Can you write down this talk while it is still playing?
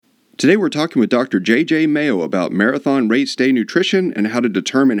Today we're talking with Dr. J.J. Mayo about marathon race day nutrition and how to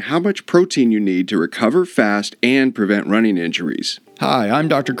determine how much protein you need to recover fast and prevent running injuries. Hi, I'm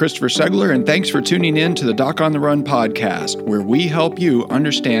Dr. Christopher Segler, and thanks for tuning in to the Doc on the Run podcast, where we help you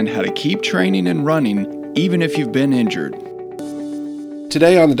understand how to keep training and running even if you've been injured.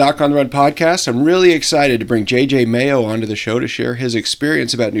 Today on the Doc on the Run podcast, I'm really excited to bring J.J. Mayo onto the show to share his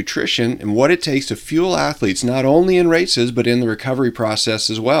experience about nutrition and what it takes to fuel athletes not only in races but in the recovery process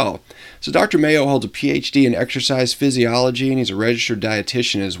as well. So Dr. Mayo holds a PhD in exercise physiology and he's a registered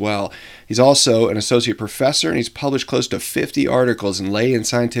dietitian as well. He's also an associate professor and he's published close to 50 articles in lay and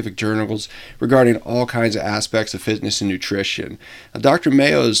scientific journals regarding all kinds of aspects of fitness and nutrition. Now, Dr.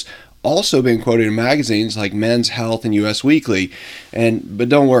 Mayo's also been quoted in magazines like Men's Health and US Weekly. But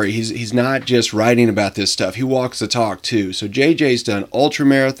don't worry, he's not just writing about this stuff. He walks the talk too. So JJ's done ultra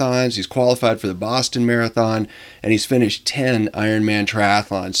marathons, he's qualified for the Boston Marathon, and he's finished 10 Ironman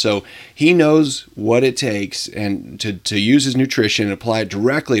triathlons. So he knows what it takes and to use his nutrition and apply it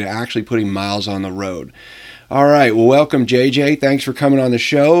directly to actually putting miles on the road. All right, well, welcome, JJ. Thanks for coming on the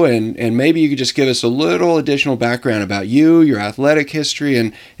show, and maybe you could just give us a little additional background about you, your athletic history,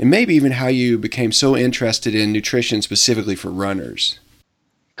 and maybe even how you became so interested in nutrition specifically for runners.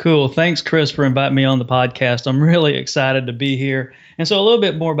 Cool. Thanks, Chris, for inviting me on the podcast. I'm really excited to be here. And so a little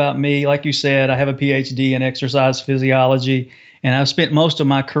bit more about me. Like you said, I have a PhD in exercise physiology, and I've spent most of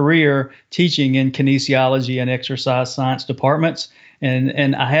my career teaching in kinesiology and exercise science departments.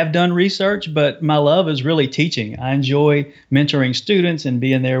 And I have done research, but my love is really teaching. I enjoy mentoring students and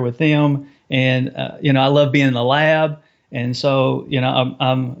being there with them. And, I love being in the lab. And so,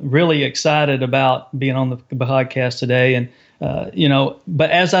 I'm really excited about being on the podcast today. And,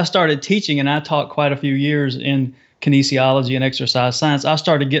 but as I started teaching, and I taught quite a few years in kinesiology and exercise science, I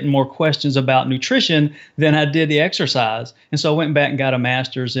started getting more questions about nutrition than I did the exercise. And so I went back and got a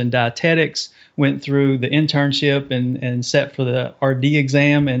master's in dietetics, went through the internship and set for the RD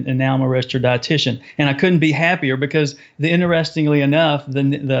exam, and now I'm a registered dietitian. And I couldn't be happier because, interestingly enough,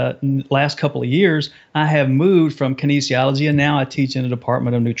 the last couple of years, I have moved from kinesiology, and now I teach in the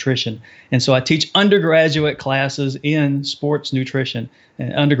Department of Nutrition. And so I teach undergraduate classes in sports nutrition,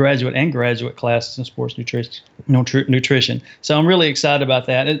 undergraduate and graduate classes in sports nutrition. So I'm really excited about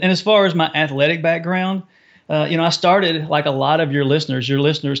that. And as far as my athletic background, I started, like a lot of your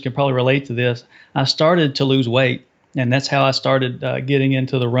listeners can probably relate to this. I started to lose weight, and that's how I started getting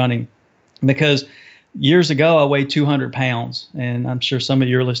into the running. Because years ago, I weighed 200 pounds, and I'm sure some of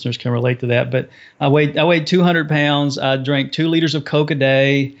your listeners can relate to that. But I weighed 200 pounds. I drank 2 liters of Coke a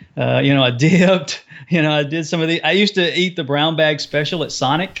day. I dipped. I did some of the. I used to eat the brown bag special at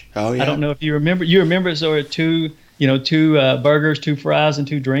Sonic. Oh yeah. I don't know if you remember. You remember? So two burgers, 2 fries, and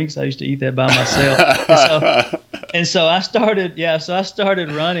 2 drinks. I used to eat that by myself. and so I started. Yeah. So I started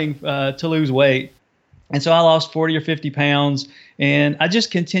running to lose weight. And so I lost 40 or 50 pounds, and I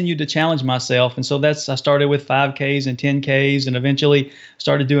just continued to challenge myself. And so I started with 5Ks and 10Ks, and eventually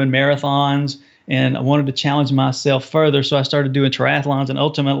started doing marathons. And I wanted to challenge myself further, so I started doing triathlons, and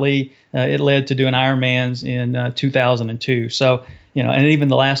ultimately it led to doing Ironmans in 2002. So, and even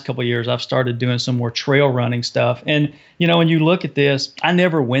the last couple of years, I've started doing some more trail running stuff. And, when you look at this, I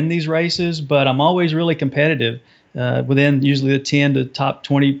never win these races, but I'm always really competitive within usually the 10 to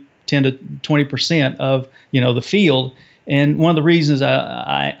 20% of, the field. And one of the reasons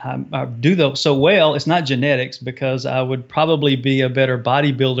I do those so well, it's not genetics, because I would probably be a better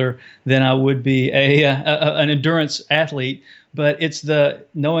bodybuilder than I would be an endurance athlete. But it's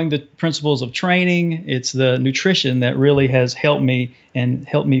knowing the principles of training, it's the nutrition that really has helped me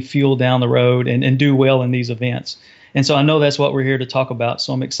fuel down the road and do well in these events. And so I know that's what we're here to talk about.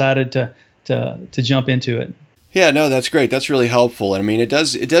 So I'm excited to jump into it. Yeah, no, that's great. That's really helpful. I mean, it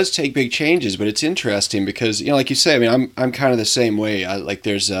does take big changes, but it's interesting because, like you say, I mean, I'm kind of the same way. I've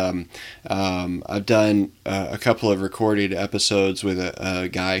done a couple of recorded episodes with a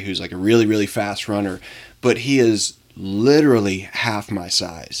guy who's like a really, really fast runner, but he is literally half my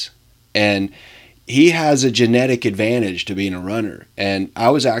size. And he has a genetic advantage to being a runner. And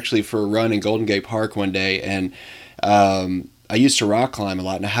I was actually for a run in Golden Gate Park one day, and I used to rock climb a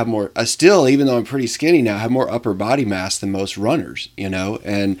lot, and I still, even though I'm pretty skinny now, have more upper body mass than most runners,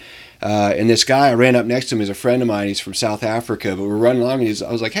 and this guy, I ran up next to him, he's a friend of mine, he's from South Africa, but we're running along, and I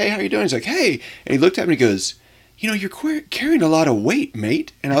was like, hey, how you doing? He's like, hey, and he looked at me and he goes, you're carrying a lot of weight,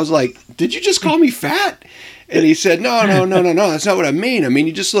 mate. And I was like, did you just call me fat? And he said, no, that's not what I mean. I mean,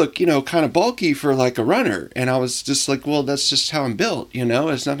 you just look, kind of bulky for like a runner. And I was just like, well, that's just how I'm built,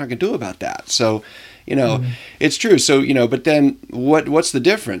 there's nothing I can do about that. So It's true. So, but then what's the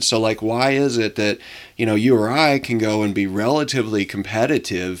difference? So like, why is it that, you or I can go and be relatively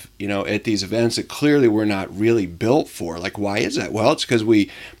competitive, at these events that clearly we're not really built for? Like, why is that? Well, it's because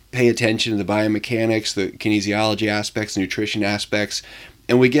we pay attention to the biomechanics, the kinesiology aspects, the nutrition aspects,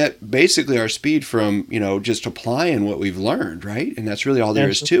 and we get basically our speed from, just applying what we've learned, right? And that's really all there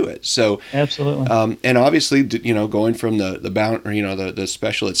is to it. So, absolutely. And obviously, going from the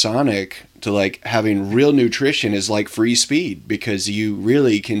special at Sonic to like having real nutrition is like free speed, because you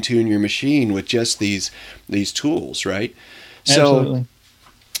really can tune your machine with just these tools, right? Absolutely. So,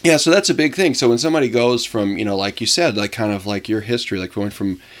 yeah, so that's a big thing. So when somebody goes from, like you said, like kind of like your history, like going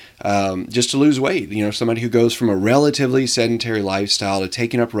from just to lose weight, somebody who goes from a relatively sedentary lifestyle to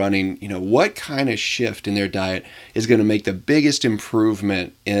taking up running, what kind of shift in their diet is going to make the biggest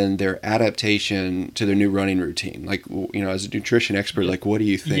improvement in their adaptation to their new running routine? Like, as a nutrition expert, like, what do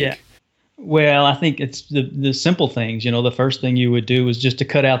you think? Yeah. Well, I think it's the simple things. The first thing you would do is just to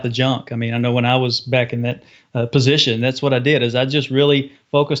cut out the junk. I mean, I know when I was back in that position, that's what I did, is I just really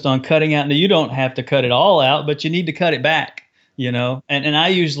focused on cutting out. Now, you don't have to cut it all out, but you need to cut it back, And I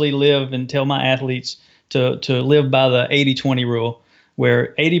usually live and tell my athletes to live by the 80-20 rule,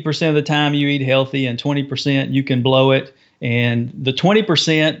 where 80% of the time you eat healthy and 20% you can blow it. And the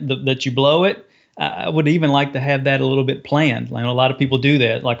 20% that you blow it, I would even like to have that a little bit planned. Like a lot of people do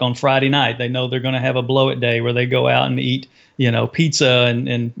that. Like on Friday night, they know they're going to have a blow it day where they go out and eat, pizza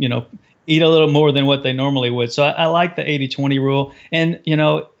and eat a little more than what they normally would. So I like the 80-20 rule. And,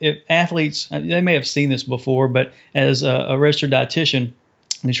 if athletes, they may have seen this before, but as a registered dietitian,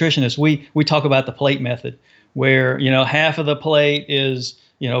 nutritionist, we talk about the plate method, where, half of the plate is,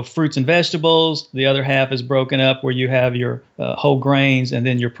 fruits and vegetables. The other half is broken up where you have your whole grains and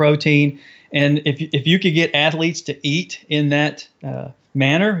then your protein. And if you could get athletes to eat in that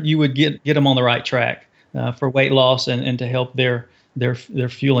manner, you would get them on the right track for weight loss and to help their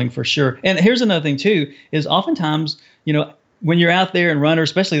fueling for sure. And here's another thing too, is oftentimes, when you're out there and runners,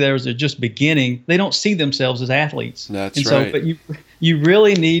 especially those that are just beginning, they don't see themselves as athletes. That's and right. So, but you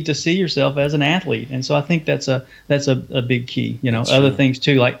really need to see yourself as an athlete. And so I think that's a big key. That's other true. things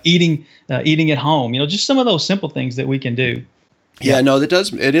too, like eating at home. Just some of those simple things that we can do. Yeah, no,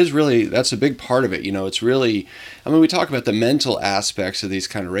 it is really, that's a big part of it. It's really, we talk about the mental aspects of these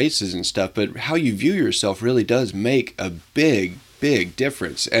kind of races and stuff, but how you view yourself really does make a big, big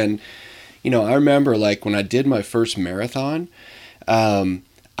difference. And, I remember like when I did my first marathon,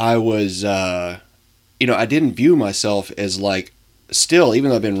 I was, I didn't view myself as like, still,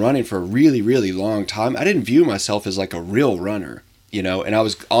 even though I've been running for a really, really long time, I didn't view myself as like a real runner, and I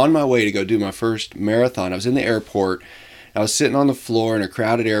was on my way to go do my first marathon. I was in the airport. I was sitting on the floor in a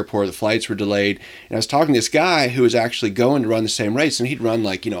crowded airport. The flights were delayed. And I was talking to this guy who was actually going to run the same race. And he'd run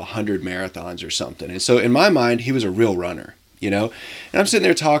like, 100 marathons or something. And so in my mind, he was a real runner, And I'm sitting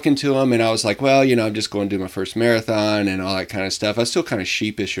there talking to him. And I was like, well, I'm just going to do my first marathon and all that kind of stuff. I was still kind of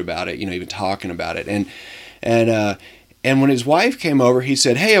sheepish about it, even talking about it. And when his wife came over, he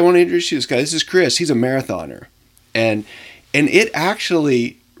said, hey, I want to introduce you to this guy. This is Chris. He's a marathoner. And it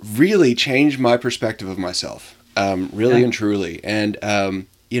actually really changed my perspective of myself. Really and truly. And, when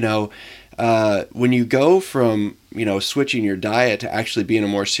you go from, switching your diet to actually being a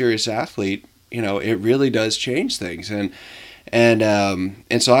more serious athlete, it really does change things. And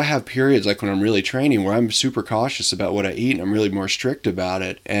so I have periods like when I'm really training where I'm super cautious about what I eat and I'm really more strict about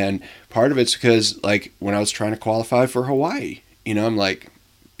it. And part of it's because like when I was trying to qualify for Hawaii, I'm like,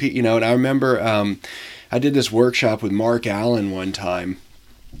 and I remember, I did this workshop with Mark Allen one time.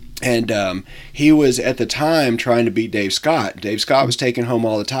 And he was at the time trying to beat Dave Scott. Dave Scott was taking home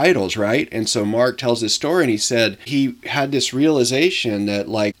all the titles, right? And so Mark tells this story, and he said he had this realization that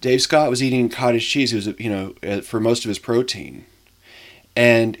like Dave Scott was eating cottage cheese, he was, for most of his protein,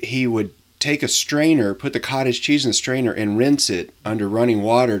 and he would take a strainer, put the cottage cheese in the strainer, and rinse it under running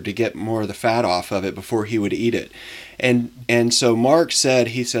water to get more of the fat off of it before he would eat it. And so Mark said,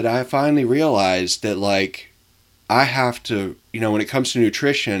 I finally realized that like I have to, when it comes to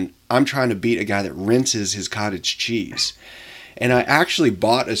nutrition, I'm trying to beat a guy that rinses his cottage cheese. And I actually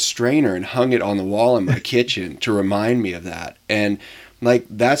bought a strainer and hung it on the wall in my kitchen to remind me of that. And like,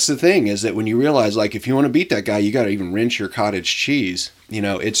 that's the thing, is that when you realize, like, if you want to beat that guy, you got to even rinse your cottage cheese.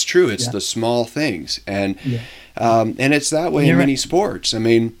 It's true. It's the small things. And it's that way in many sports.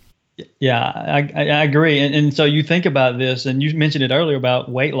 Yeah, I agree. And so you think about this, and you mentioned it earlier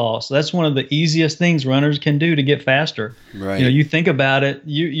about weight loss. That's one of the easiest things runners can do to get faster. Right. You think about it,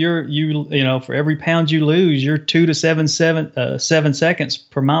 you for every pound you lose, you're 2 to 7 seconds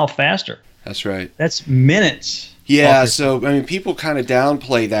per mile faster. That's right. That's minutes. Yeah, so I mean, people kind of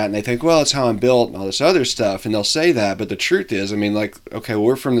downplay that, and they think, well, it's how I'm built and all this other stuff, and they'll say that. But the truth is, I mean, like, okay, well,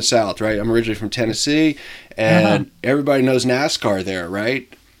 we're from the South, right? I'm originally from Tennessee, and everybody knows NASCAR there,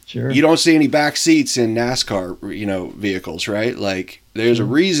 right? Sure. You don't see any back seats in NASCAR, vehicles, right? Like, there's a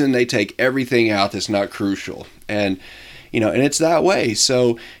reason they take everything out that's not crucial, and and it's that way.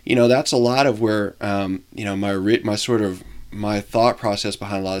 So that's a lot of where my thought process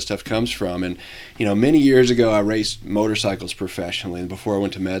behind a lot of stuff comes from. And many years ago I raced motorcycles professionally before I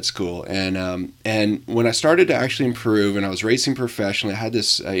went to med school, and when I started to actually improve and I was racing professionally, I had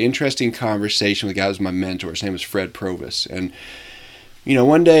this interesting conversation with a guy who was my mentor. His name was Fred Provis, and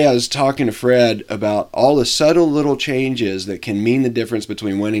one day I was talking to Fred about all the subtle little changes that can mean the difference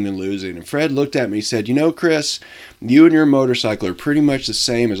between winning and losing. And Fred looked at me and said, Chris, you and your motorcycle are pretty much the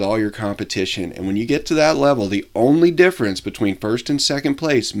same as all your competition. And when you get to that level, the only difference between first and second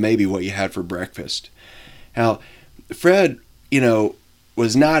place may be what you had for breakfast. Now, Fred,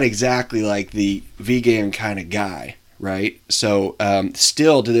 was not exactly like the vegan kind of guy, right? So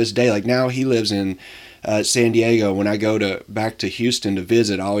still to this day, like now he lives in San Diego. When I go back to Houston to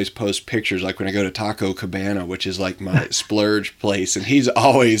visit, I always post pictures, like when I go to Taco Cabana, which is like my splurge place, and he's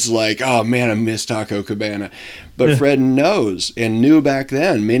always like, oh man, I miss Taco Cabana. But Fred knows and knew back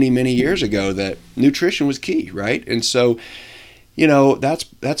then, many, many years ago, that nutrition was key, right? And so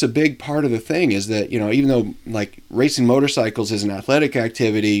that's a big part of the thing, is that even though like racing motorcycles is an athletic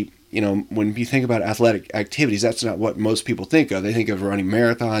activity, when you think about athletic activities, that's not what most people think of. They think of running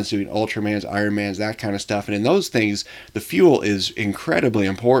marathons, doing Ultramans, Ironmans, that kind of stuff. And in those things, the fuel is incredibly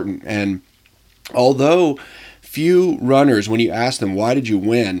important. And although few runners, when you ask them, why did you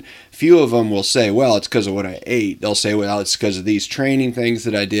win? Few of them will say, well, it's because of what I ate. They'll say, well, it's because of these training things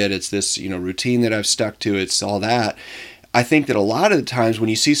that I did. It's this, routine that I've stuck to. It's all that. I think that a lot of the times when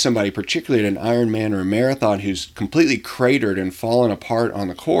you see somebody, particularly at an Ironman or a marathon, who's completely cratered and fallen apart on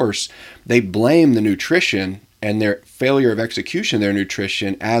the course, they blame the nutrition and their failure of execution of their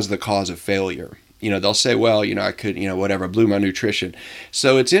nutrition as the cause of failure. They'll say, well, I could, whatever, I blew my nutrition.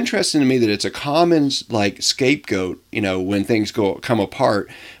 So it's interesting to me that it's a common like scapegoat, when things come apart,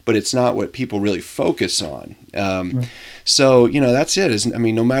 but it's not what people really focus on. Right. So, that's it.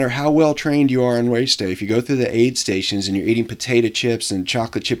 No matter how well trained you are on race day, if you go through the aid stations and you're eating potato chips and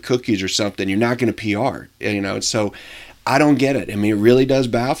chocolate chip cookies or something, you're not going to PR, and so I don't get it. It really does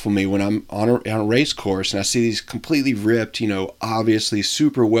baffle me when I'm on a race course and I see these completely ripped, obviously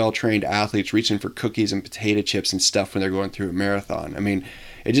super well-trained athletes reaching for cookies and potato chips and stuff when they're going through a marathon.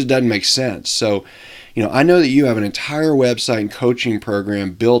 It just doesn't make sense. So, I know that you have an entire website and coaching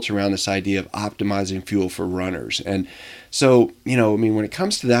program built around this idea of optimizing fuel for runners. And so, when it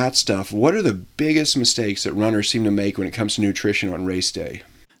comes to that stuff, what are the biggest mistakes that runners seem to make when it comes to nutrition on race day?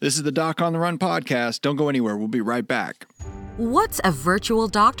 This is the Doc on the Run podcast. Don't go anywhere. We'll be right back. What's a virtual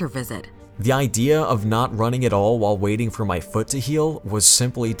doctor visit? The idea of not running at all while waiting for my foot to heal was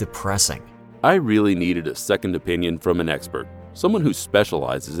simply depressing. I really needed a second opinion from an expert, someone who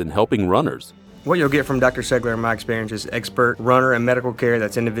specializes in helping runners. What you'll get from Dr. Segler, in my experience, is expert runner and medical care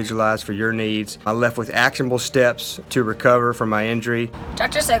that's individualized for your needs. I left with actionable steps to recover from my injury.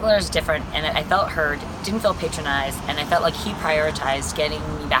 Dr. Segler is different, and I felt heard, didn't feel patronized, and I felt like he prioritized getting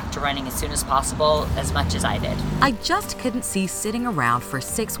me back to running as soon as possible, as much as I did. I just couldn't see sitting around for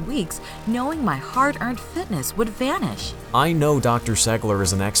 6 weeks knowing my hard-earned fitness would vanish. I know Dr. Segler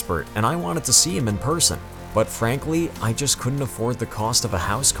is an expert, and I wanted to see him in person. But frankly, I just couldn't afford the cost of a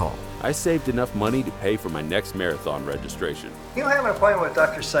house call. I saved enough money to pay for my next marathon registration. You'll have an appointment with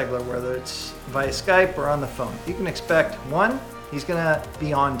Dr. Segler, whether it's via Skype or on the phone. You can expect, 1, he's going to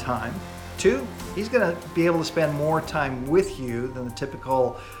be on time. 2, he's going to be able to spend more time with you than the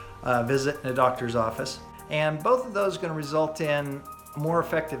typical visit in a doctor's office. And both of those are going to result in a more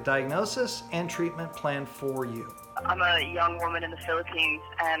effective diagnosis and treatment plan for you. I'm a young woman in the Philippines,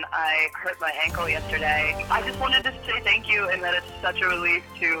 and I hurt my ankle yesterday. I just wanted to say thank you, and that it's such a relief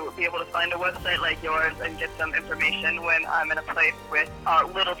to be able to find a website like yours and get some information when I'm in a place with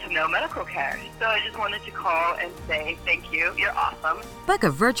little to no medical care. So I just wanted to call and say thank you. You're awesome. Book a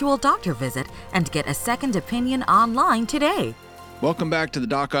virtual doctor visit and get a second opinion online today. Welcome back to the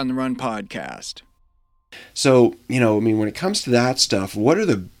Doc on the Run podcast. So, when it comes to that stuff, what are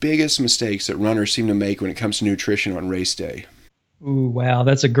the biggest mistakes that runners seem to make when it comes to nutrition on race day? Ooh, wow,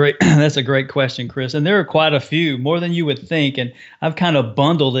 that's a great question, Chris. And there are quite a few, more than you would think. And I've kind of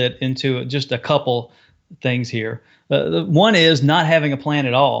bundled it into just a couple things here. One is not having a plan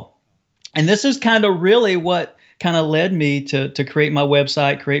at all. And this is kind of really what kind of led me to create my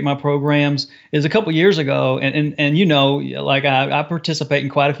website, create my programs is a couple years ago. And you know, like I participate in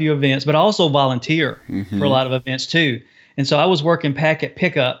quite a few events, but I also volunteer for a lot of events too. And so I was working packet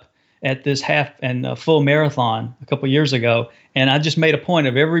pickup at this half and full marathon a couple years ago. And I just made a point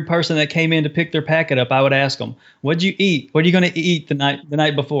of every person that came in to pick their packet up, I would ask them, what'd you eat? What are you going to eat the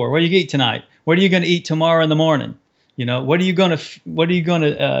night before? What are you going to eat tonight? What are you going to eat tomorrow in the morning? You know, what are you going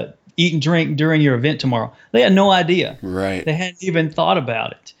to eat and drink during your event tomorrow? They had no idea. Right. They hadn't even thought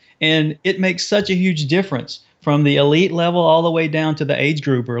about it. And it makes such a huge difference from the elite level all the way down to the age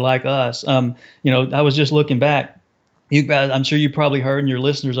grouper like us. You know, I was just looking back. You guys, I'm sure you probably heard, and your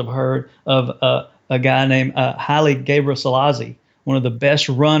listeners have heard of a guy named Haile Gebrselassie, one of the best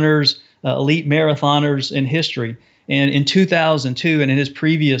runners, elite marathoners in history. And in 2002 and in his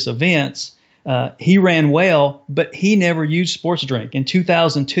previous events, he ran well, but he never used sports drink. In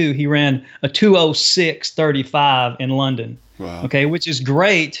 2002, he ran a 2:06:35 in London. Wow. Okay, which is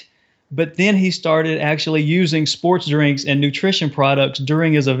great. But then he started actually using sports drinks and nutrition products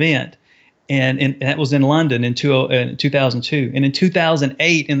during his event. And that was in London in 2002. And in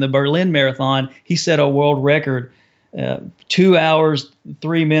 2008, in the Berlin Marathon, he set a world record, 2 hours,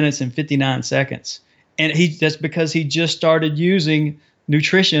 3 minutes, and 59 seconds. And that's because he just started using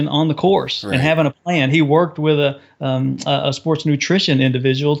nutrition on the course and having a plan. He worked with a sports nutrition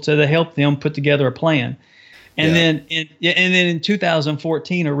individual to help them put together a plan. And then in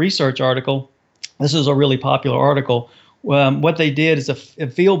 2014, a research article, this is a really popular article, what they did is a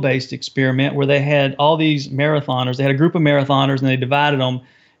field-based experiment where they had all these marathoners. They had a group of marathoners, and they divided them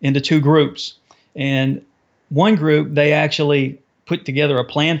into two groups. And one group, they actually put together a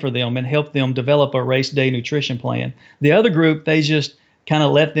plan for them and helped them develop a race day nutrition plan. The other group, they just kind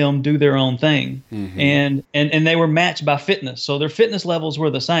of let them do their own thing. And they were matched by fitness. So their fitness levels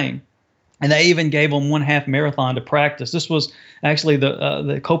were the same. And they even gave them one half marathon to practice. This was actually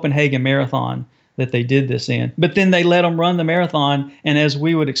the Copenhagen Marathon that they did this in. But then they let them run the marathon, and as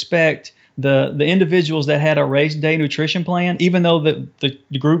we would expect, the individuals that had a race day nutrition plan, even though the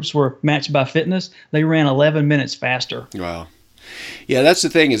groups were matched by fitness, they ran 11 minutes faster. Wow. Yeah, that's the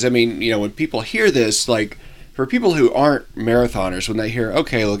thing is, I mean, you know, when people hear this, like, for people who aren't marathoners, when they hear,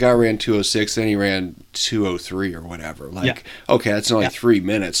 okay, well, the guy ran 2:06, then he ran 2:03 or whatever. Like, okay, that's only 3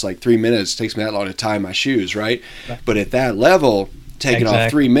 minutes. Like, 3 minutes takes me that long to tie my shoes, right? But at that level, taking off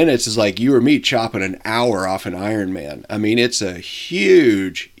 3 minutes is like you or me chopping an hour off an Ironman. I mean, it's a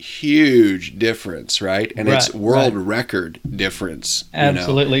huge, huge difference, right? And it's world record difference.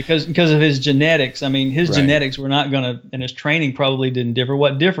 Absolutely, because of his genetics. I mean, his genetics were not going to, and his training probably didn't differ.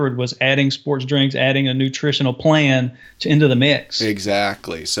 What differed was adding sports drinks, adding a nutritional plan into the mix.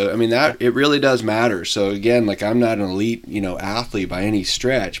 Exactly. So, I mean, that it really does matter. So, again, like I'm not an elite, athlete by any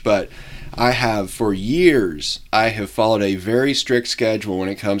stretch, but I have for years, I have followed a very strict schedule when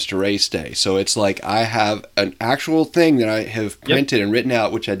it comes to race day. So it's like I have an actual thing that I have printed and written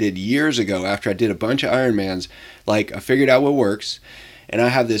out, which I did years ago after I did a bunch of Ironmans. Like I figured out what works. And I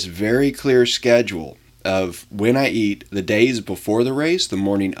have this very clear schedule of when I eat, the days before the race, the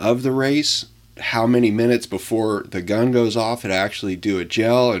morning of the race, how many minutes before the gun goes off and I actually do a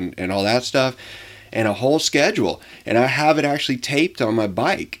gel and all that stuff, and a whole schedule. And I have it actually taped on my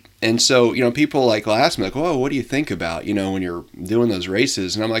bike. And so, people will ask me, whoa, what do you think about, when you're doing those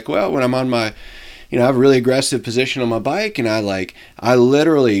races? And I'm like, well, when I'm on my, I have a really aggressive position on my bike, and I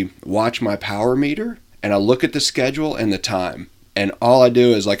literally watch my power meter, and I look at the schedule and the time. And all I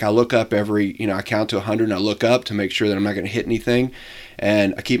do is I look up every, I count to 100 and I look up to make sure that I'm not going to hit anything.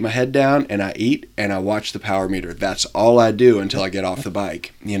 And I keep my head down and I eat and I watch the power meter. That's all I do until I get off the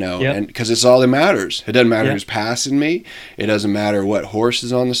bike, and because it's all that matters. It doesn't matter who's passing me. It doesn't matter what horse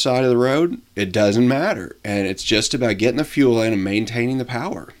is on the side of the road. It doesn't matter. And it's just about getting the fuel in and maintaining the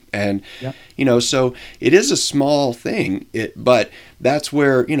power. And, so it is a small thing, but that's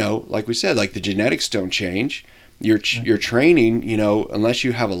where, like we said, the genetics don't change. Your training, unless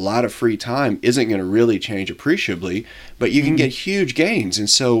you have a lot of free time, isn't going to really change appreciably, but you can get huge gains. And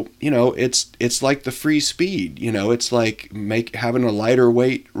so, it's like the free speed, it's like having a lighter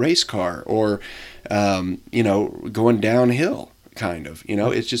weight race car or, going downhill kind of,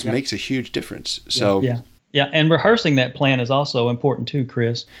 it just makes a huge difference. So, Yeah, and rehearsing that plan is also important too,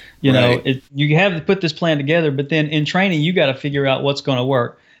 Chris. You have to put this plan together, but then in training, you got to figure out what's going to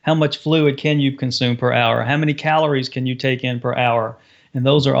work. How much fluid can you consume per hour? How many calories can you take in per hour? And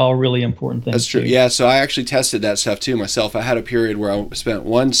those are all really important things. That's true. Too. Yeah, so I actually tested that stuff too myself. I had a period where I spent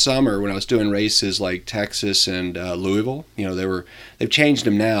one summer when I was doing races like Texas and Louisville. They've changed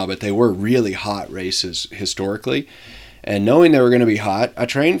them now, but they were really hot races historically. And knowing they were going to be hot, I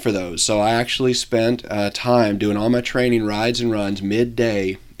trained for those. So I actually spent time doing all my training rides and runs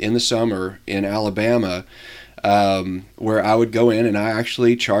midday in the summer in Alabama, where I would go in and I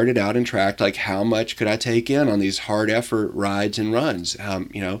actually charted out and tracked like how much could I take in on these hard effort rides and runs. How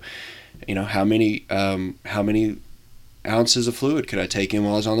many ounces of fluid could I take in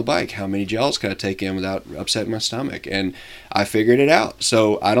while I was on the bike? How many gels could I take in without upsetting my stomach? And I figured it out.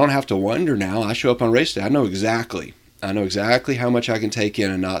 So I don't have to wonder now. I show up on race day. I know exactly how much I can take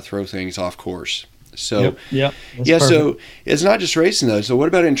in and not throw things off course. So, perfect. So it's not just racing though. So what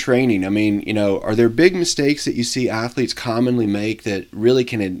about in training? I mean, are there big mistakes that you see athletes commonly make that really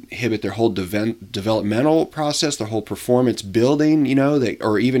can inhibit their whole developmental process, their whole performance building,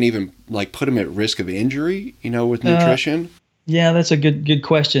 or even like put them at risk of injury, with nutrition? Yeah, that's a good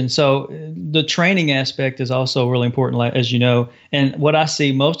question. So the training aspect is also really important, like, as you know, and what I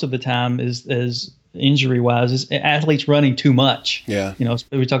see most of the time is injury-wise is athletes running too much. Yeah.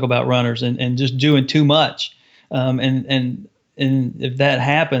 We talk about runners and just doing too much. And if that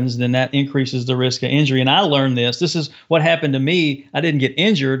happens, then that increases the risk of injury. And I learned this. This is what happened to me. I didn't get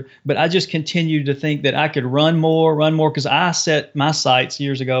injured, but I just continued to think that I could run more because I set my sights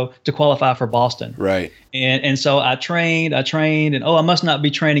years ago to qualify for Boston. Right. And so I trained, and I must not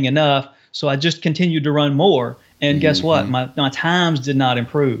be training enough. So I just continued to run more. And guess what? My times did not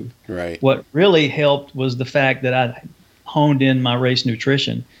improve. Right. What really helped was the fact that I honed in my race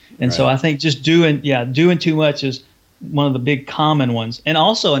nutrition. And so I think just doing too much is one of the big common ones. And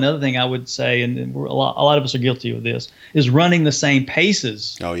also another thing I would say, and a lot of us are guilty of this, is running the same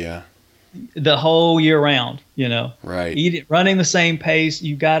paces. Oh, yeah. The whole year round, Right. Running the same pace,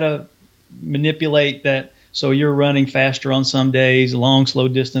 you got to manipulate that. So you're running faster on some days, long, slow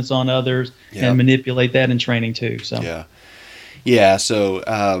distance on others, and manipulate that in training too. So yeah. So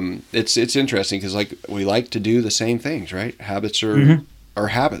it's interesting because we like to do the same things, right? Habits are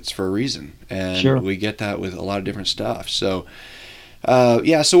habits for a reason, and we get that with a lot of different stuff. So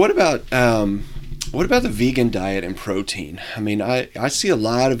So what about the vegan diet and protein? I mean, I see a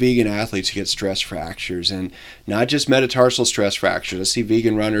lot of vegan athletes who get stress fractures, and not just metatarsal stress fractures. I see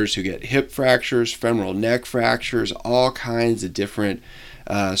vegan runners who get hip fractures, femoral neck fractures, all kinds of different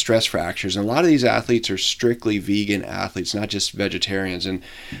stress fractures. And a lot of these athletes are strictly vegan athletes, not just vegetarians. And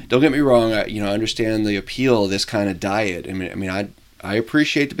don't get me wrong, I understand the appeal of this kind of diet. I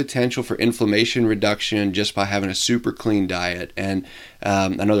appreciate the potential for inflammation reduction just by having a super clean diet. And I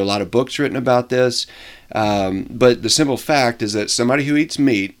know there are a lot of books written about this, but the simple fact is that somebody who eats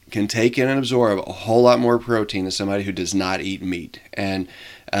meat can take in and absorb a whole lot more protein than somebody who does not eat meat. And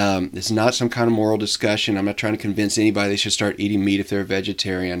it's not some kind of moral discussion. I'm not trying to convince anybody they should start eating meat if they're a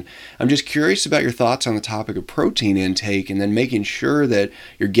vegetarian. I'm just curious about your thoughts on the topic of protein intake, and then making sure that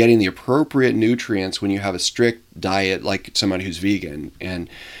you're getting the appropriate nutrients when you have a strict diet like somebody who's vegan. And,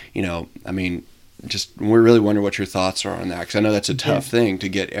 just we really wonder what your thoughts are on that, because I know that's a tough thing to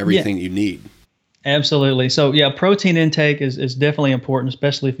get everything you need. Absolutely. So protein intake is definitely important,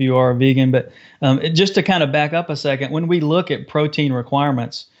 especially if you are a vegan. But just to kind of back up a second, when we look at protein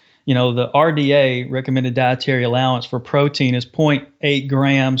requirements, the RDA, recommended dietary allowance for protein, is 0.8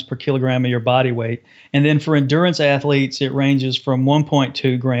 grams per kilogram of your body weight. And then for endurance athletes, it ranges from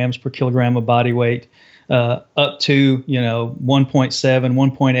 1.2 grams per kilogram of body weight up to 1.7,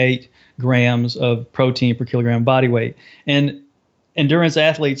 1.8 grams of protein per kilogram body weight. And endurance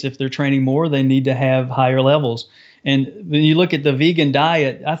athletes, if they're training more, they need to have higher levels. And when you look at the vegan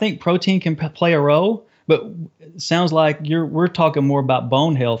diet, I think protein can play a role, but it sounds like we're talking more about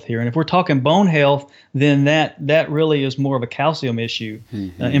bone health here. And if we're talking bone health, then that really is more of a calcium issue,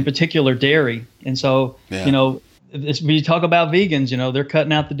 in particular dairy. And so, when you talk about vegans, they're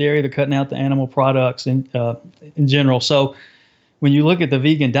cutting out the dairy, they're cutting out the animal products in general. So when you look at the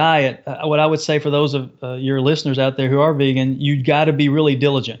vegan diet, what I would say for those of your listeners out there who are vegan, you got to be really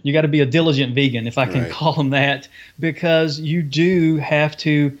diligent. You got to be a diligent vegan, if I can call them that, because you do have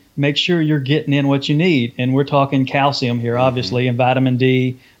to make sure you're getting in what you need. And we're talking calcium here, obviously, and vitamin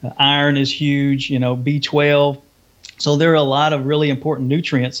D. Iron is huge, B12. So there are a lot of really important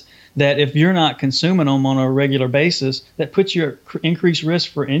nutrients that if you're not consuming them on a regular basis, that puts you at increased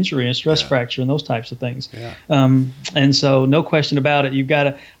risk for injury and stress fracture and those types of things. And so no question about it, you've got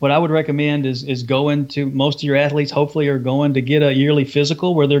to, what I would recommend is going to, most of your athletes hopefully are going to get a yearly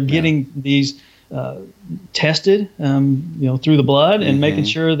physical where they're getting these tested, through the blood and making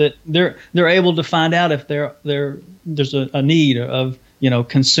sure that they're able to find out if there's a need of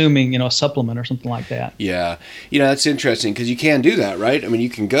consuming, a supplement or something like that. Yeah. That's interesting because you can do that, right? I mean, you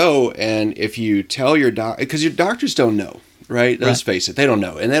can go, and if you tell your doctor, because your doctors don't know, right? Let's face it, they don't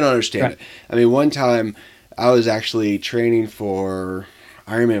know and they don't understand it. I mean, one time I was actually training for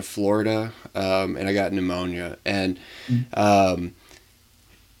Ironman Florida, and I got pneumonia. And,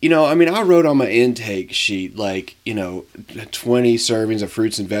 you know, I mean, I wrote on my intake sheet, like, you know, 20 servings of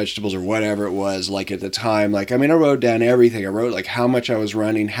fruits and vegetables or whatever it was, like at the time. Like, I mean, I wrote down everything. I wrote like how much I was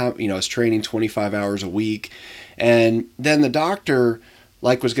running, how, you know, I was training 25 hours a week. And then the doctor,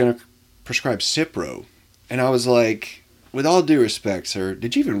 like, was going to prescribe Cipro. And I was like, with all due respect, sir,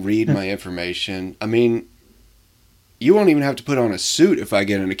 did you even read my information? I mean, you won't even have to put on a suit if I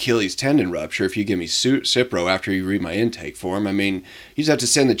get an Achilles tendon rupture if you give me Cipro after you read my intake form. I mean, you just have to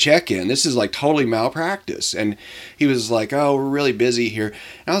send the check in. This is like totally malpractice. And he was like, oh, we're really busy here.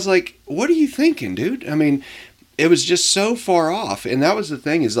 And I was like, what are you thinking, dude? I mean, it was just so far off. And that was the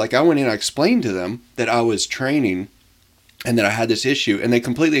thing, is like I went in, I explained to them that I was training and that I had this issue, and they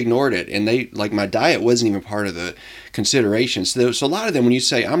completely ignored it. And they, like, my diet wasn't even part of the consideration. So a lot of them, when you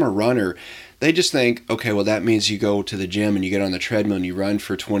say I'm a runner, they just think, okay, well, that means you go to the gym and you get on the treadmill and you run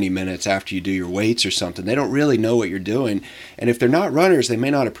for 20 minutes after you do your weights or something. They don't really know what you're doing. And if they're not runners, they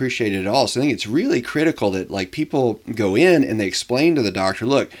may not appreciate it at all. So I think it's really critical that, like, people go in and they explain to the doctor,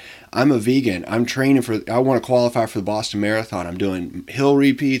 look, I'm a vegan. I'm training I want to qualify for the Boston Marathon. I'm doing hill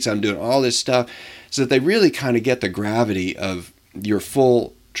repeats. I'm doing all this stuff, so that they really kind of get the gravity of your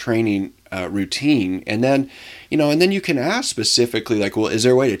full training routine. And then, you know, and then you can ask specifically, like, well, is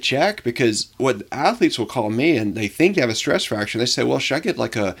there a way to check? Because what athletes will call me and they think they have a stress fracture. They say, well, should I get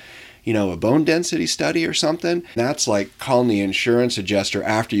like a bone density study or something? That's like calling the insurance adjuster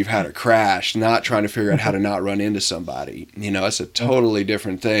after you've had a crash, not trying to figure out how to not run into somebody. You know, it's a totally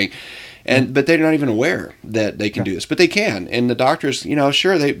different thing. But they're not even aware that they can do this, but they can. And the doctors, you know,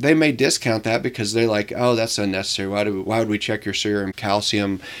 sure, they may discount that because they're like, oh, that's unnecessary. Why would we check your serum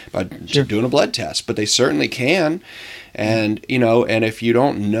calcium by doing a blood test? But they certainly can. And, you know, and if you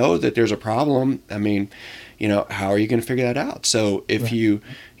don't know that there's a problem, I mean, you know, how are you going to figure that out? So if you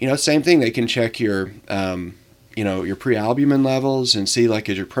know, same thing, they can check your, you know, your prealbumin levels and see, like,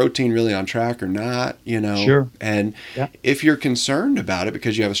 is your protein really on track or not, you know? Sure. And if you're concerned about it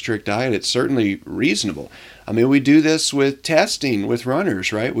because you have a strict diet, it's certainly reasonable. I mean, we do this with testing with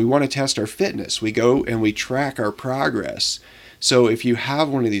runners, right? We want to test our fitness. We go and we track our progress. So if you have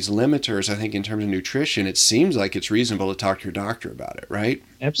one of these limiters, I think in terms of nutrition, it seems like it's reasonable to talk to your doctor about it, right?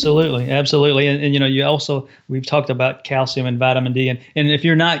 Absolutely. Absolutely. And you know, we've talked about calcium and vitamin D. And if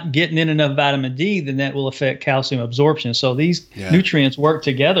you're not getting in enough vitamin D, then that will affect calcium absorption. So these nutrients work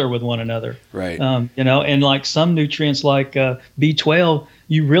together with one another. Right. You know, and like some nutrients like B12,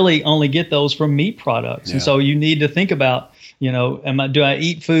 you really only get those from meat products. Yeah. And so you need to think about, you know, do I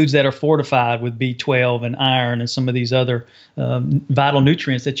eat foods that are fortified with B12 and iron and some of these other vital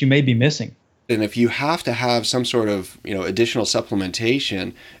nutrients that you may be missing? And if you have to have some sort of, you know, additional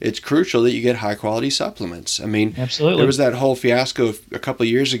supplementation, it's crucial that you get high quality supplements. I mean, absolutely. There was that whole fiasco a couple of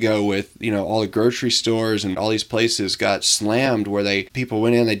years ago with, you know, all the grocery stores and all these places got slammed where people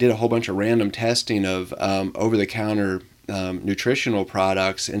went in, they did a whole bunch of random testing of over-the-counter nutritional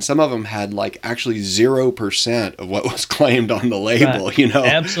products, and some of them had like actually 0% of what was claimed on the label, you know?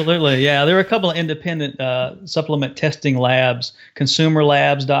 Absolutely. Yeah. There are a couple of independent supplement testing labs.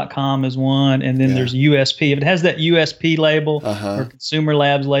 ConsumerLabs.com is one, and then there's USP. If it has that USP label or Consumer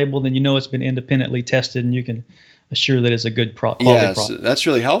Labs label, then you know it's been independently tested and you can assure that it's a good quality product. That's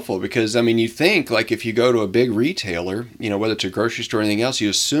really helpful because, I mean, you think, like, if you go to a big retailer, you know, whether it's a grocery store or anything else, you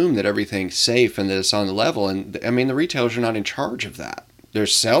assume that everything's safe and that it's on the level. And, I mean, the retailers are not in charge of that. They're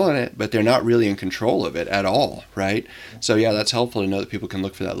selling it, but they're not really in control of it at all, right? So, yeah, that's helpful to know that people can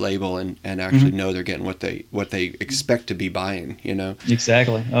look for that label and actually know they're getting what they expect to be buying, you know?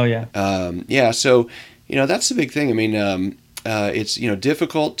 Exactly. Oh, yeah. So, you know, that's the big thing. I mean, it's, you know,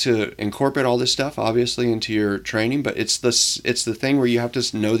 difficult to incorporate all this stuff obviously into your training, but it's the thing where you have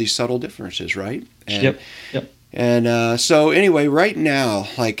to know these subtle differences, right? And, Yep. And so anyway, right now,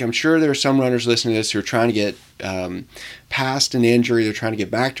 like, I'm sure there are some runners listening to this who are trying to get past an injury. They're trying to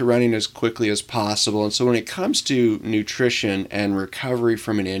get back to running as quickly as possible. And so when it comes to nutrition and recovery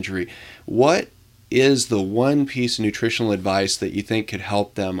from an injury, what is the one piece of nutritional advice that you think could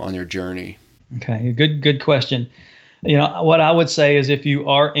help them on their journey? Okay, good question. You know, what I would say is if you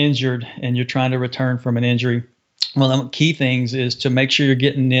are injured and you're trying to return from an injury, one of the key things is to make sure you're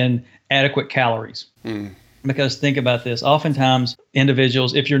getting in adequate calories. Because think about this. Oftentimes,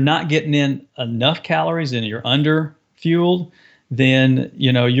 individuals, if you're not getting in enough calories and you're under fueled, then,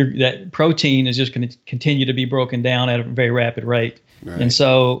 you know, that protein is just going to continue to be broken down at a very rapid rate. Right. And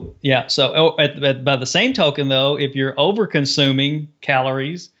so, by the same token, though, if you're over consuming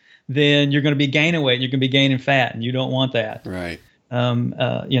calories, then you're going to be gaining weight. You're going to be gaining fat, and you don't want that. Right.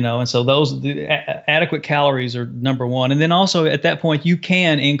 And so adequate calories are number one. And then also at that point, you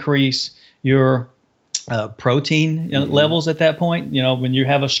can increase your protein levels at that point. When you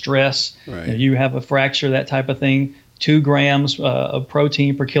have a stress, right. You have a fracture, that type of thing, 2 grams of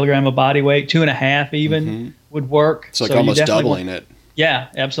protein per kilogram of body weight, 2.5 even would work. It's like almost doubling it. Yeah,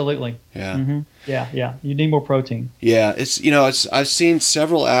 absolutely. Yeah. Mm-hmm. Yeah. You need more protein. Yeah. I've seen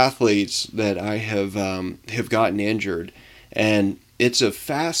several athletes that I have gotten injured, and it's a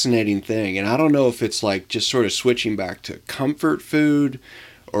fascinating thing. And I don't know if it's like just sort of switching back to comfort food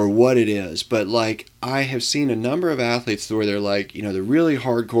or what it is, but like I have seen a number of athletes where they're like, they're really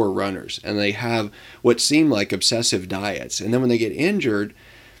hardcore runners and they have what seem like obsessive diets. And then when they get injured,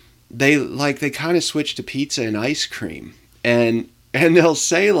 they kind of switch to pizza and ice cream. And they'll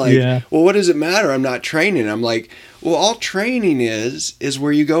say well, what does it matter? I'm not training. I'm like, well, all training is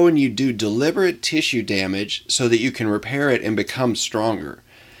where you go and you do deliberate tissue damage so that you can repair it and become stronger.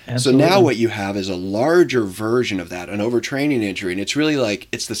 Absolutely. So now what you have is a larger version of that, an overtraining injury. And it's really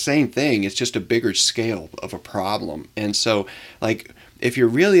it's the same thing. It's just a bigger scale of a problem. And so if you're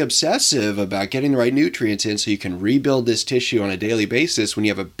really obsessive about getting the right nutrients in so you can rebuild this tissue on a daily basis when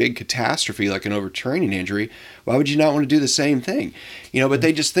you have a big catastrophe like an overtraining injury, why would you not want to do the same thing? But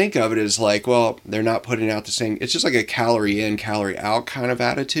they just think of it as well, they're not putting out the same, it's just like a calorie in, calorie out kind of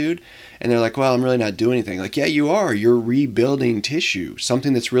attitude. And they're like, well, I'm really not doing anything. Yeah, you are. You're rebuilding tissue,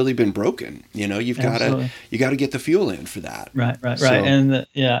 something that's really been broken. You've got to get the fuel in for that. Right. And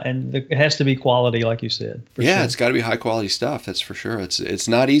it has to be quality, like you said. Yeah, sure. It's got to be high quality stuff. That's for sure. It's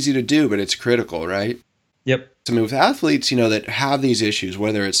not easy to do, but it's critical, right? Yep. I mean, with athletes, that have these issues,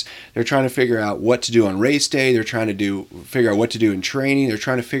 whether it's they're trying to figure out what to do on race day, they're trying to figure out what to do in training, they're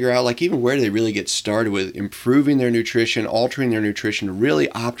trying to figure out even where do they really get started with improving their nutrition, altering their nutrition to really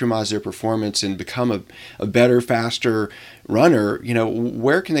optimize their performance and become a better, faster runner.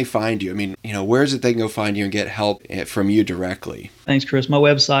 Where can they find you? I mean, where is it they can go find you and get help from you directly? Thanks, Chris. My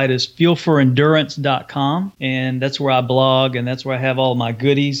website is fuelforendurance.com, and that's where I blog, and that's where I have all my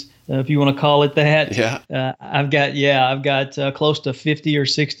goodies. If you want to call it that. Yeah. I've got close to 50 or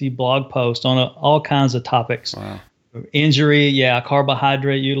 60 blog posts on all kinds of topics. Wow. Injury,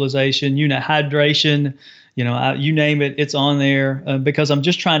 carbohydrate utilization, hydration, you name it, it's on there because I'm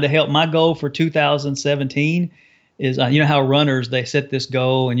just trying to help. My goal for 2017 is, how runners, they set this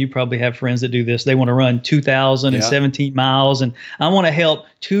goal, and you probably have friends that do this. They want to run 2,017 miles, and I want to help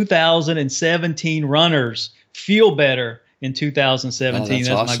 2,017 runners feel better in 2017. That's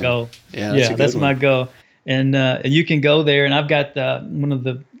awesome. My goal. Yeah, that's my goal. And you can go there, and I've got one of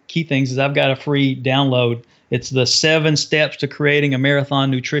the key things is I've got a free download. It's the 7 steps to creating a marathon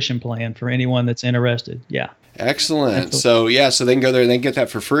nutrition plan for anyone that's interested. Yeah. Excellent. So they can go there and they can get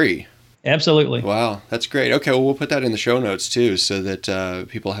that for free. Absolutely. Wow, that's great. Okay, well, we'll put that in the show notes too, so that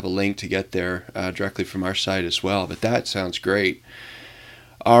people have a link to get there directly from our site as well. But that sounds great.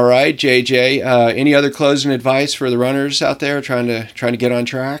 All right, JJ. Any other closing advice for the runners out there trying to get on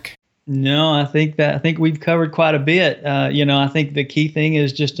track? No, I think we've covered quite a bit. I think the key thing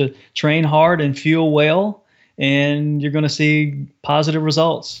is just to train hard and fuel well, and you're going to see positive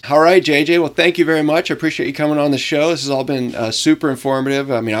results. All right, JJ. Well, thank you very much. I appreciate you coming on the show. This has all been super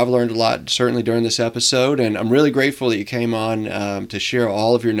informative. I mean, I've learned a lot certainly during this episode, and I'm really grateful that you came on to share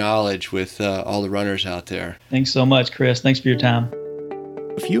all of your knowledge with all the runners out there. Thanks so much, Chris. Thanks for your time.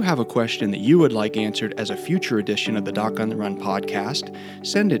 If you have a question that you would like answered as a future edition of the Doc on the Run podcast,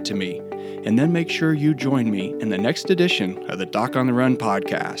 send it to me, and then make sure you join me in the next edition of the Doc on the Run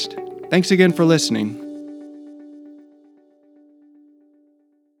podcast. Thanks again for listening.